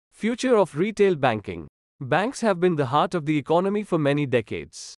Future of retail banking. Banks have been the heart of the economy for many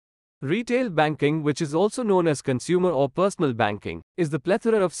decades. Retail banking, which is also known as consumer or personal banking, is the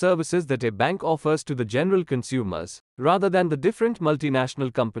plethora of services that a bank offers to the general consumers, rather than the different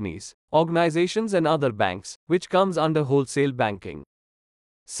multinational companies, organizations and other banks, which comes under wholesale banking.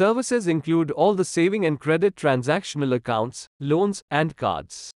 Services include all the saving and credit transactional accounts, loans, and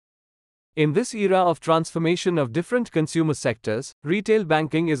cards. In this era of transformation of different consumer sectors, retail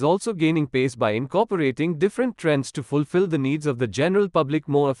banking is also gaining pace by incorporating different trends to fulfill the needs of the general public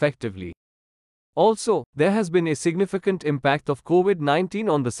more effectively. Also, there has been a significant impact of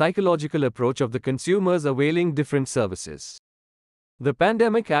COVID-19 on the psychological approach of the consumers availing different services. The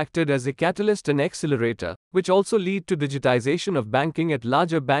pandemic acted as a catalyst and accelerator, which also led to digitization of banking at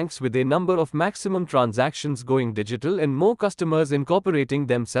larger banks with a number of maximum transactions going digital and more customers incorporating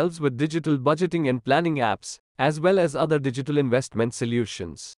themselves with digital budgeting and planning apps, as well as other digital investment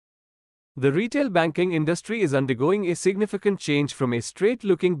solutions. The retail banking industry is undergoing a significant change from a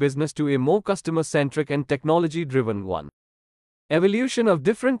straight-looking business to a more customer-centric and technology-driven one. Evolution of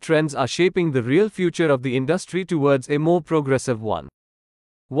different trends are shaping the real future of the industry towards a more progressive one.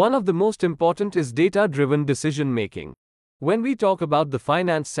 One of the most important is data-driven decision-making. When we talk about the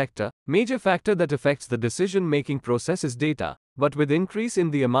finance sector, major factor that affects the decision-making process is data, but with increase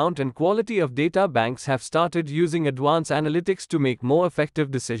in the amount and quality of data, banks have started using advanced analytics to make more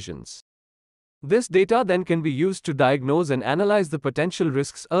effective decisions. This data then can be used to diagnose and analyze the potential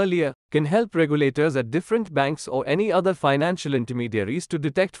risks earlier, can help regulators at different banks or any other financial intermediaries to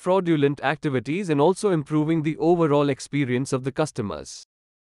detect fraudulent activities and also improving the overall experience of the customers.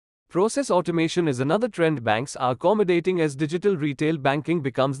 Process automation is another trend banks are accommodating as digital retail banking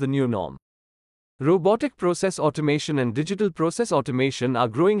becomes the new norm. Robotic process automation and digital process automation are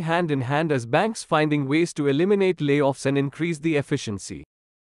growing hand in hand as banks finding ways to eliminate layoffs and increase the efficiency.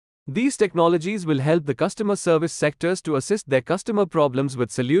 These technologies will help the customer service sectors to assist their customer problems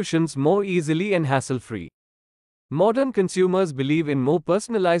with solutions more easily and hassle-free. Modern consumers believe in more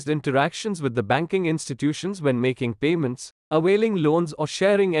personalized interactions with the banking institutions when making payments, availing loans or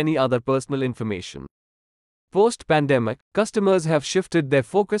sharing any other personal information. Post-pandemic, customers have shifted their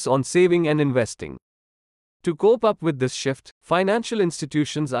focus on saving and investing. To cope up with this shift, financial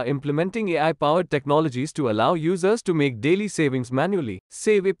institutions are implementing AI-powered technologies to allow users to make daily savings manually,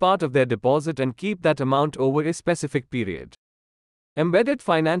 save a part of their deposit and keep that amount over a specific period. Embedded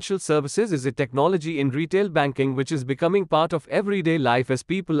financial services is a technology in retail banking which is becoming part of everyday life as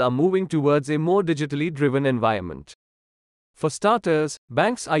people are moving towards a more digitally driven environment. For starters,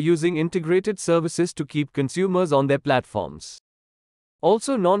 banks are using integrated services to keep consumers on their platforms.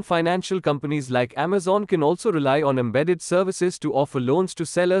 Also, non-financial companies like Amazon can also rely on embedded services to offer loans to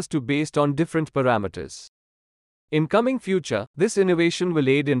sellers based on different parameters. In coming future, this innovation will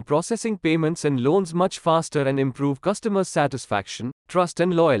aid in processing payments and loans much faster and improve customer satisfaction, trust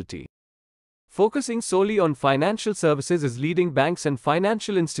and loyalty. Focusing solely on financial services is leading banks and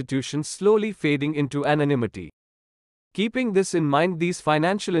financial institutions slowly fading into anonymity. Keeping this in mind, these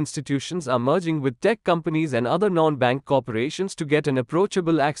financial institutions are merging with tech companies and other non-bank corporations to get an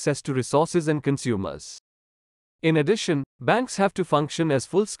approachable access to resources and consumers. In addition, banks have to function as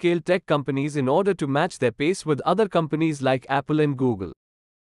full-scale tech companies in order to match their pace with other companies like Apple and Google.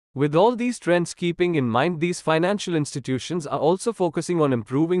 With all these trends keeping in mind, these financial institutions are also focusing on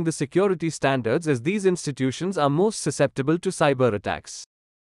improving the security standards as these institutions are most susceptible to cyber attacks.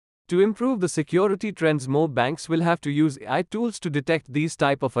 To improve the security trends, more banks will have to use AI tools to detect these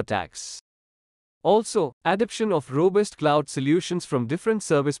type of attacks. Also, adoption of robust cloud solutions from different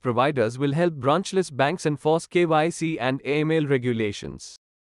service providers will help branchless banks enforce KYC and AML regulations.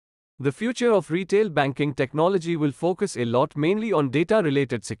 The future of retail banking technology will focus a lot mainly on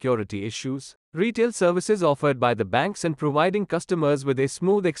data-related security issues, retail services offered by the banks and providing customers with a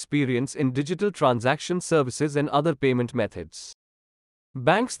smooth experience in digital transaction services and other payment methods.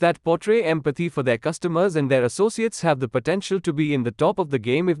 Banks that portray empathy for their customers and their associates have the potential to be in the top of the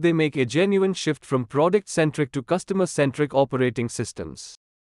game if they make a genuine shift from product-centric to customer-centric operating systems.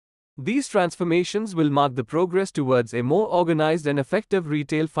 These transformations will mark the progress towards a more organized and effective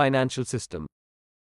retail financial system.